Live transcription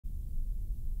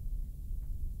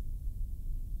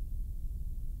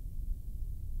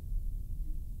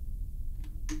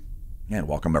And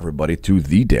welcome everybody to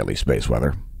the Daily Space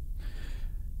Weather.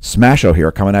 Smasho here,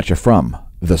 coming at you from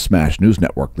the Smash News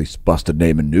Network, least busted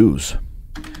name in news.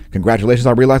 Congratulations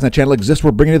on realizing that channel exists.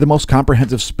 We're bringing you the most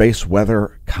comprehensive space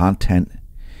weather content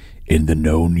in the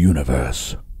known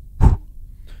universe. Whew.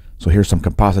 So here's some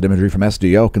composite imagery from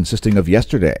SDO consisting of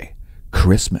yesterday,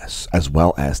 Christmas, as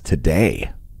well as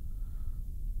today.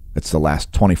 It's the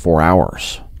last 24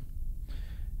 hours.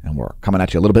 And we're coming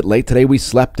at you a little bit late today. We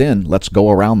slept in. Let's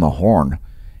go around the horn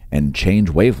and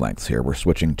change wavelengths here. We're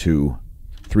switching to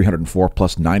 304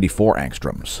 plus 94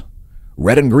 angstroms.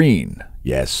 Red and green.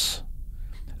 Yes.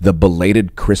 The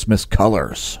belated Christmas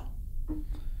colors.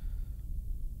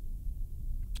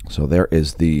 So there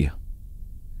is the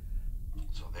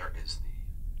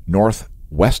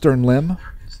northwestern limb. A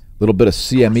little bit of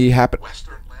CME happened.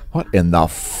 What in the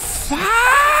fuck?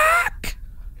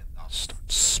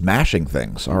 Smashing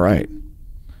things. All right.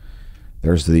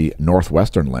 There's the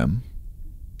northwestern limb.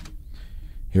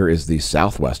 Here is the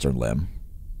southwestern limb.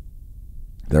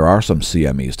 There are some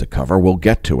CMEs to cover. We'll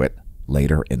get to it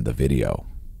later in the video.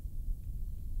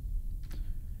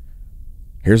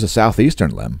 Here's the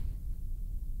southeastern limb.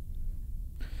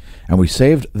 And we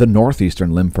saved the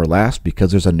northeastern limb for last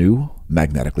because there's a new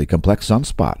magnetically complex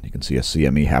sunspot. You can see a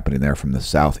CME happening there from the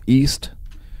southeast.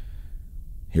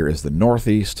 Here is the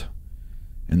northeast.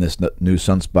 And this new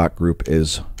sunspot group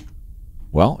is,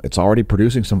 well, it's already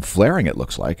producing some flaring, it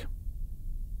looks like.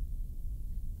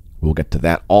 We'll get to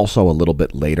that also a little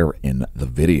bit later in the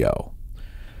video.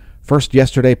 First,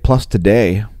 yesterday plus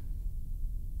today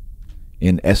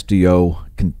in SDO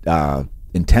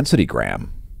intensity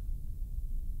gram.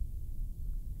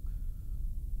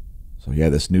 So yeah,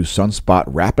 this new sunspot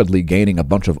rapidly gaining a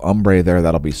bunch of ombre there.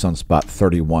 That'll be sunspot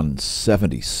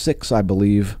 3176, I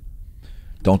believe.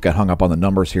 Don't get hung up on the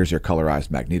numbers. Here's your colorized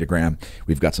magnetogram.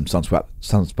 We've got some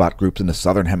sunspot groups in the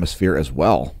southern hemisphere as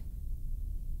well.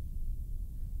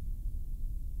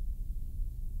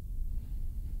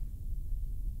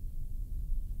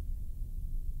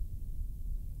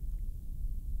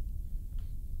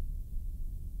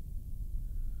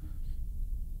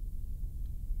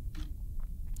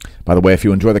 By the way, if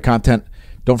you enjoy the content,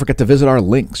 don't forget to visit our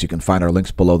links. You can find our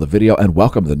links below the video, and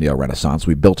welcome to the Neo-Renaissance.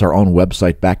 We built our own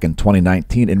website back in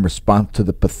 2019 in response to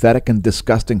the pathetic and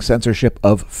disgusting censorship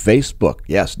of Facebook.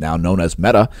 Yes, now known as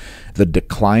Meta, the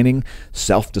declining,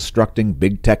 self-destructing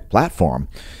big tech platform,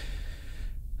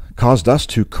 caused us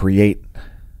to create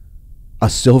a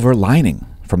silver lining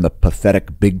from the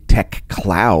pathetic big tech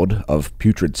cloud of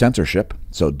putrid censorship.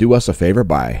 So do us a favor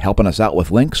by helping us out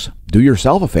with links. Do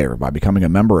yourself a favor by becoming a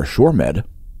member of SureMed.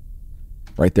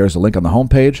 Right there's a link on the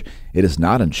homepage. It is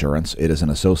not insurance. It is an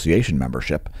association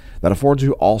membership that affords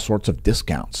you all sorts of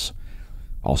discounts.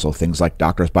 Also things like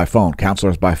doctors by phone,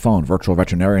 counselors by phone, virtual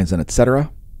veterinarians, and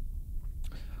etc.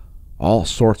 All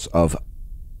sorts of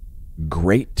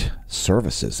great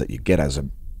services that you get as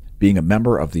being a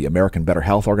member of the American Better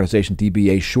Health Organization,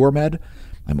 DBA SureMed.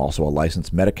 I'm also a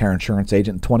licensed Medicare insurance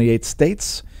agent in 28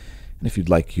 states. And if you'd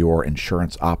like your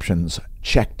insurance options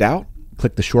checked out,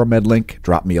 click the SureMed link,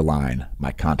 drop me a line.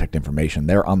 My contact information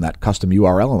there on that custom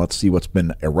URL, and let's see what's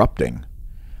been erupting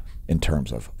in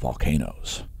terms of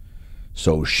volcanoes.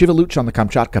 So Shivaluch on the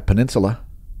Kamchatka Peninsula,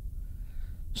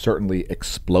 certainly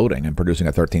exploding and producing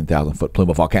a 13,000-foot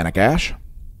plume of volcanic ash.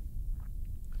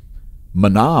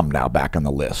 Manam now back on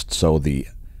the list. So the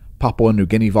Papua New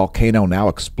Guinea volcano now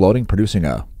exploding, producing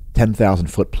a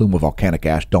 10,000-foot plume of volcanic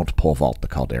ash. Don't pole vault the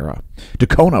caldera.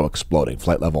 Dacono exploding,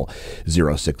 flight level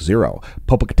 060.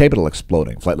 Popocatépetl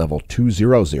exploding, flight level 200,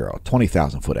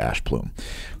 20,000-foot ash plume.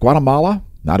 Guatemala,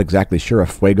 not exactly sure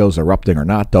if fuego's erupting or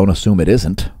not. Don't assume it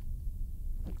isn't.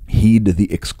 Heed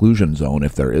the exclusion zone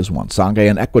if there is one. Sangay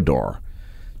in Ecuador,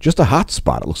 just a hot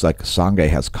spot. It looks like Sangay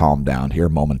has calmed down here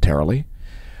momentarily.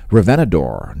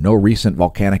 Revenador, no recent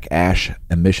volcanic ash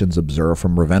emissions observed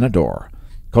from Revenador.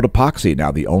 Cotopaxi,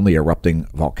 now the only erupting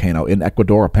volcano in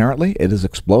Ecuador, apparently. It is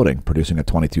exploding, producing a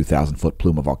 22,000-foot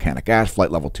plume of volcanic ash,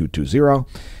 flight level 220,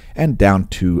 and down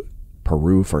to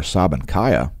Peru for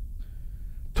Sabancaya.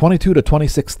 22 to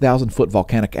 26,000-foot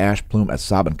volcanic ash plume as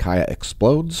Sabancaya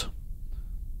explodes.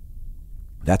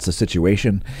 That's the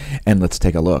situation, and let's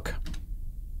take a look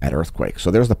at earthquakes.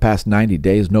 So there's the past 90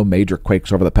 days, no major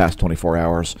quakes over the past 24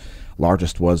 hours.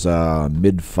 Largest was a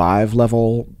mid-5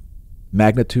 level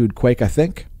magnitude quake, I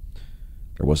think.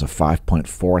 There was a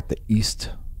 5.4 at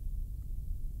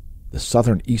the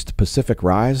southern East Pacific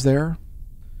rise there,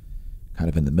 kind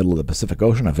of in the middle of the Pacific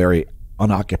Ocean, a very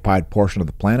unoccupied portion of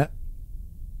the planet.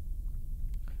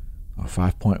 A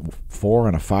 5.4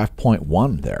 and a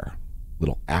 5.1 there.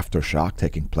 Little aftershock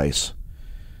taking place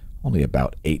only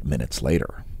about 8 minutes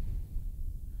later.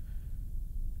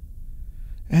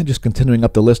 And just continuing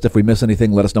up the list, if we miss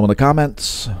anything, let us know in the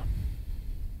comments.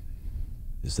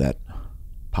 Is that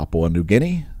Papua New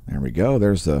Guinea? There we go.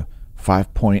 There's the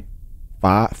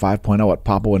 5.0 at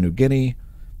Papua New Guinea.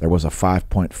 There was a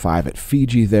 5.5 at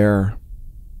Fiji there.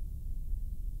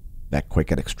 That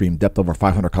quake at extreme depth over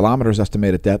 500 kilometers,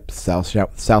 estimated depth.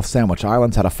 South Sandwich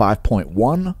Islands had a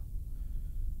 5.1.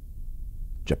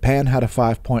 Japan had a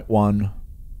 5.1.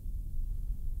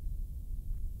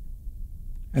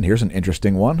 And here's an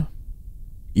interesting one.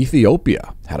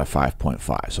 Ethiopia had a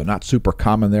 5.5. So not super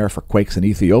common there for quakes in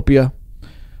Ethiopia.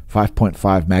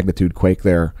 5.5 magnitude quake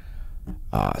there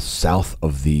south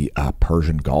of the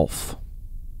Persian Gulf.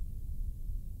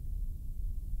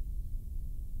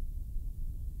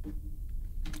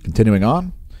 Continuing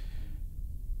on,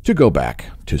 to go back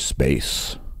to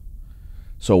space.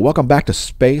 So welcome back to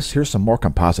space. Here's some more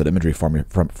composite imagery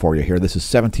for you here. This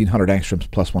is 1700 angstroms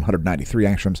plus 193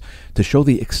 angstroms to show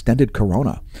the extended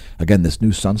corona. Again, this new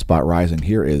sunspot rising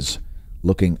here is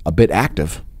looking a bit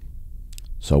active.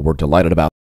 So we're delighted about